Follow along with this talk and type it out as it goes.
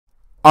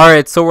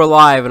Alright, so we're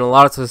live and a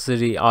lot of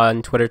toxicity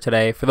on Twitter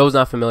today. For those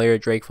not familiar,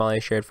 Drake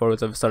finally shared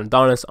photos of his son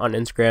Adonis on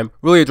Instagram.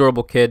 Really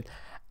adorable kid.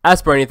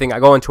 As for anything,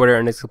 I go on Twitter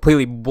and it's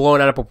completely blown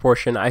out of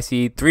proportion. I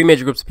see three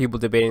major groups of people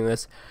debating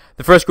this.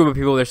 The first group of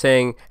people, they're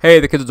saying,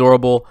 hey, the kid's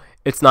adorable.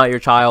 It's not your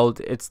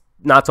child. It's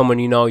not someone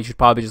you know. You should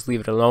probably just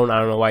leave it alone. I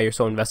don't know why you're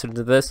so invested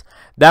into this.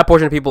 That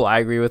portion of people I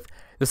agree with.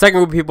 The second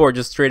group of people are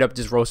just straight up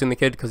just roasting the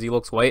kid because he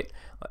looks white.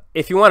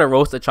 If you want to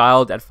roast a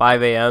child at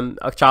 5 a.m.,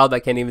 a child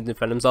that can't even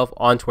defend himself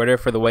on Twitter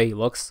for the way he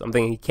looks,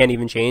 something he can't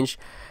even change,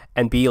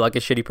 and be like a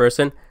shitty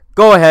person,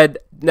 go ahead.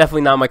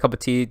 Definitely not my cup of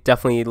tea.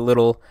 Definitely a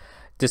little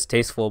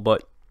distasteful,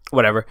 but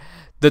whatever.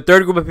 The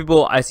third group of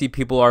people, I see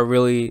people are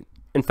really,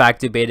 in fact,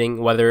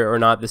 debating whether or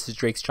not this is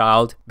Drake's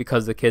child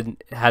because the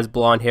kid has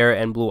blonde hair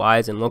and blue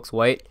eyes and looks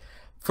white.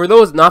 For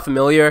those not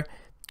familiar,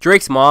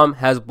 Drake's mom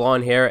has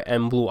blonde hair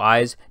and blue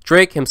eyes.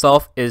 Drake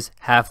himself is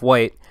half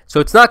white.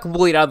 So it's not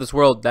completely out of this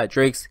world that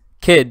Drake's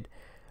kid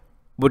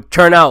would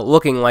turn out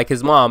looking like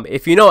his mom.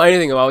 If you know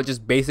anything about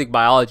just basic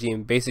biology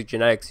and basic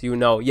genetics, you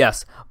know,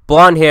 yes,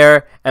 blonde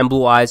hair and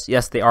blue eyes,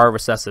 yes, they are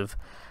recessive.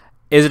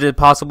 Is it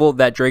possible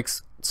that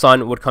Drake's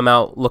son would come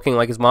out looking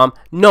like his mom?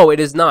 No, it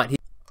is not.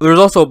 There's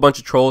also a bunch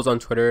of trolls on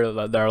Twitter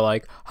that are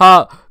like,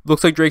 ha,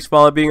 looks like Drake's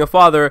finally being a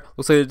father.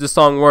 Looks like this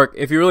song work.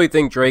 If you really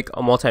think Drake,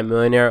 a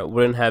multimillionaire,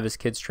 wouldn't have his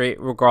kids straight,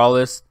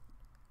 regardless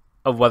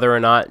of whether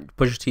or not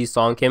Pusha T's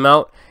song came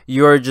out,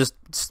 you're just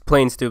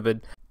plain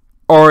stupid.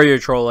 Or you're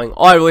trolling.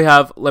 All I really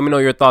have, let me know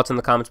your thoughts in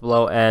the comments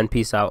below, and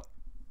peace out.